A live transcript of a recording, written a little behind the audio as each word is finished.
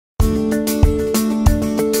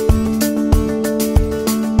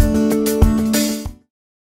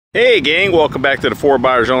Hey gang, welcome back to the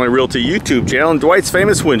Buyers Only Realty YouTube channel and Dwight's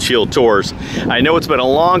Famous Windshield Tours. I know it's been a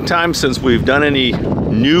long time since we've done any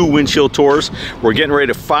new windshield tours. We're getting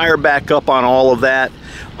ready to fire back up on all of that.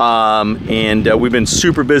 We've been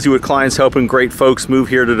super busy with clients helping great folks move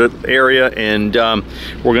here to the area, and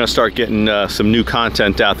we're going to start getting some new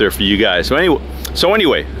content out there for you guys. So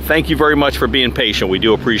anyway, thank you very much for being patient. We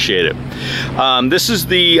do appreciate it. I'm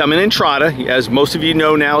in Entrada. As most of you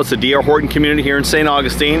know now, it's the DR Horton community here in St.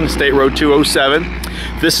 Augustine, State Road 207.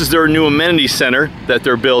 This is their new amenity center that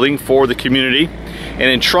they're building for the community. And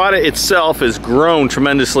Entrada itself has grown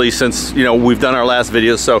tremendously since, we've done our last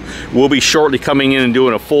video. So we'll be shortly coming in and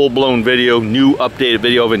doing a full-blown video, new updated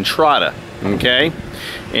video of Entrada, okay?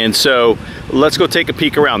 And so let's go take a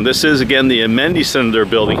peek around. This is, again, the amenity center they're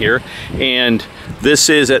building here. And this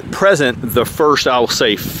is at present the first, I'll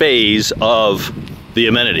say, phase of the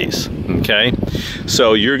amenities, okay?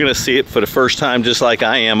 So you're gonna see it for the first time, just like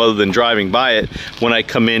I am, other than driving by it, when I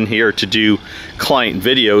come in here to do client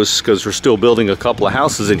videos, because we're still building a couple of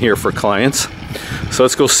houses in here for clients. So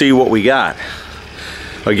let's go see what we got.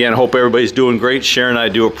 Again, hope everybody's doing great. Sharon, I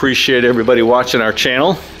do appreciate everybody watching our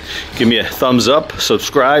channel. Give me a thumbs up,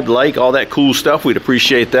 subscribe, like, all that cool stuff. We'd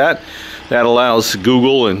appreciate that. That allows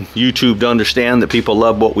Google and YouTube to understand that people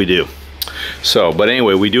love what we do. So, but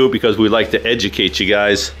anyway, we do it because we like to educate you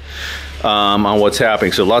guys on what's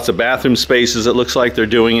happening. So lots of bathroom spaces it looks like they're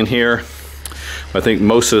doing in here. I think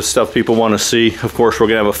most of the stuff people want to see. Of course, we're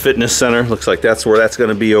gonna have a fitness center. Looks like that's where that's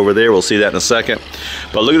gonna be over there. We'll see that in a second.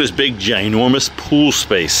 But look at this big, ginormous pool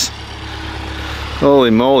space.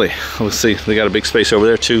 Holy moly. Let's see, they got a big space over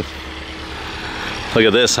there too. Look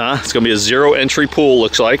at this, huh? It's gonna be a zero entry pool,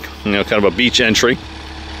 looks like. Kind of a beach entry.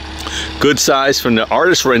 Good size from the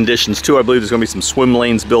artist renditions too. I believe there's gonna be some swim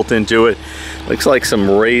lanes built into it. Looks like some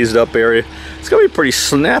raised up area. It's gonna be pretty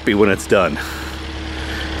snappy when it's done.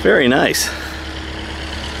 Very nice.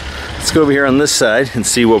 Let's go over here on this side and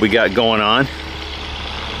see what we got going on.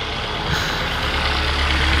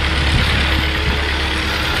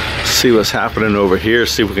 See what's happening over here.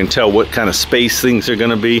 See if we can tell what kind of space things are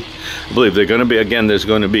gonna be. I believe they're gonna be, again, there's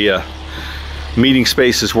gonna be a meeting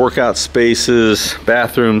spaces, workout spaces,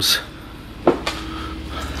 bathrooms.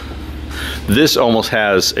 This almost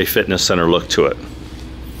has a fitness center look to it.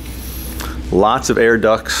 Lots of air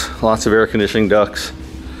ducts, lots of air conditioning ducts.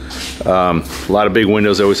 A lot of big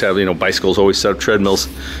windows. They always have, bicycles always set up treadmills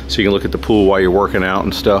so you can look at the pool while you're working out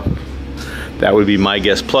and stuff. That would be my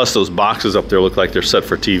guess. Plus those boxes up there look like they're set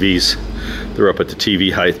for TVs. They're up at the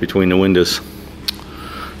TV height between the windows.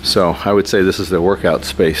 So I would say this is the workout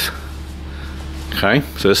space. Okay,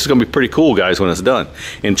 so this is gonna be pretty cool, guys, when it's done.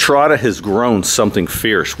 Entrada has grown something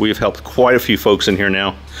fierce. We've helped quite a few folks in here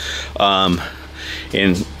now.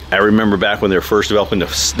 And I remember back when they were first developing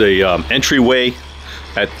the entryway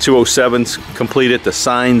at 207's completed, the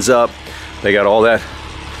signs up. They got all that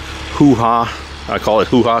hoo-ha, I call it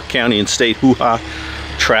hoo-ha, county and state hoo-ha,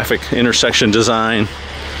 traffic intersection design,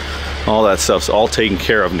 all that stuff's all taken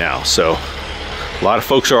care of now. So a lot of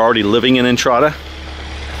folks are already living in Entrada.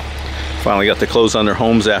 Finally got to close on their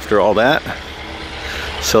homes after all that.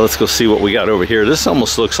 So let's go see what we got over here. This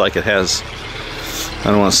almost looks like it has,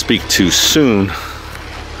 I don't want to speak too soon.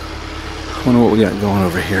 I wonder what we got going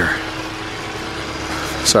over here.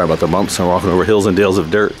 Sorry about the bumps. I'm walking over hills and dales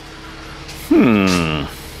of dirt.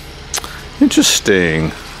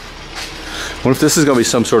 Interesting. I wonder if this is going to be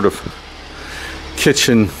some sort of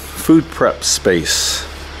kitchen food prep space.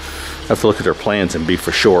 I have to look at their plans and be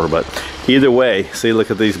for sure, but either way, see,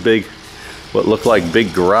 look at these big, what look like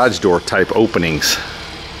big garage door type openings.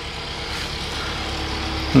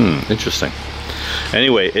 Interesting.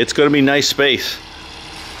 Anyway, it's going to be nice space.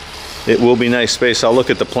 It will be nice space. I'll look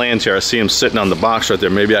at the plans here. I see them sitting on the box right there.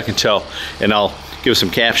 Maybe I can tell, and I'll give some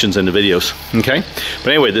captions in the videos, okay? But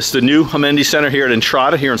anyway, this is the new amenity center here at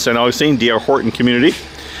Entrada, here in St. Augustine, DR Horton community.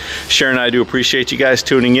 Sharon and I do appreciate you guys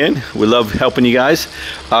tuning in. We love helping you guys.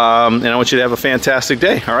 And I want you to have a fantastic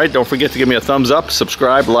day, all right? Don't forget to give me a thumbs up,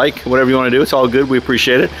 subscribe, like, whatever you want to do. It's all good. We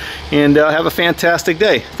appreciate it. And have a fantastic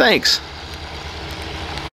day. Thanks.